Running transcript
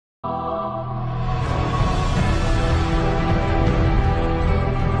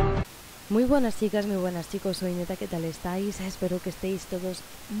Muy buenas chicas, muy buenas chicos, soy Neta, ¿qué tal estáis? Espero que estéis todos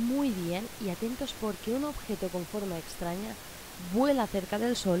muy bien y atentos porque un objeto con forma extraña vuela cerca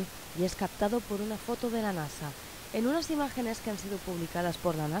del Sol y es captado por una foto de la NASA. En unas imágenes que han sido publicadas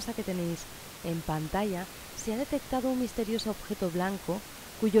por la NASA que tenéis en pantalla, se ha detectado un misterioso objeto blanco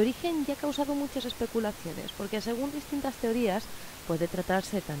cuyo origen ya ha causado muchas especulaciones, porque según distintas teorías puede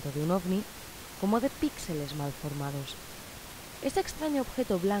tratarse tanto de un ovni como de píxeles mal formados. Este extraño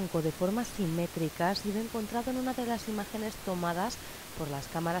objeto blanco de forma simétrica ha sido encontrado en una de las imágenes tomadas por las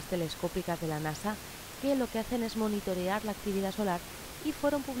cámaras telescópicas de la NASA, que lo que hacen es monitorear la actividad solar, y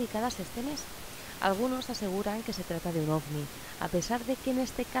fueron publicadas este mes. Algunos aseguran que se trata de un ovni, a pesar de que en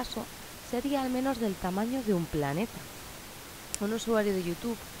este caso sería al menos del tamaño de un planeta. Un usuario de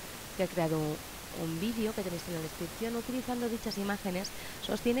YouTube que ha creado un vídeo que tenéis en la descripción utilizando dichas imágenes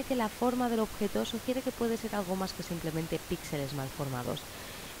sostiene que la forma del objeto sugiere que puede ser algo más que simplemente píxeles mal formados.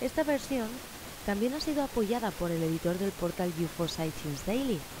 Esta versión también ha sido apoyada por el editor del portal UFO Sightings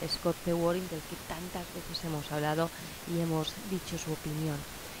Daily, Scott C. Waring, del que tantas veces hemos hablado y hemos dicho su opinión.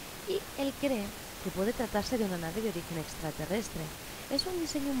 Y él cree que puede tratarse de una nave de origen extraterrestre. Es un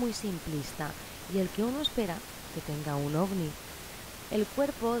diseño muy simplista y el que uno espera que tenga un ovni. El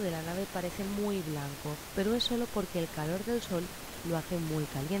cuerpo de la nave parece muy blanco, pero es solo porque el calor del sol lo hace muy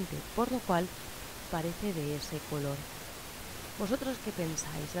caliente, por lo cual parece de ese color. ¿Vosotros qué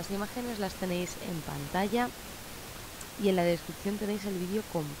pensáis? Las imágenes las tenéis en pantalla y en la descripción tenéis el vídeo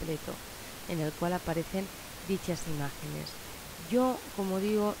completo en el cual aparecen dichas imágenes. Yo, como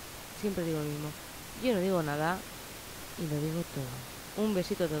digo, siempre digo lo mismo. Yo no digo nada y lo digo todo. Un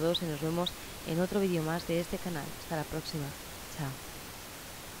besito a todos y nos vemos en otro vídeo más de este canal. Hasta la próxima. Chao.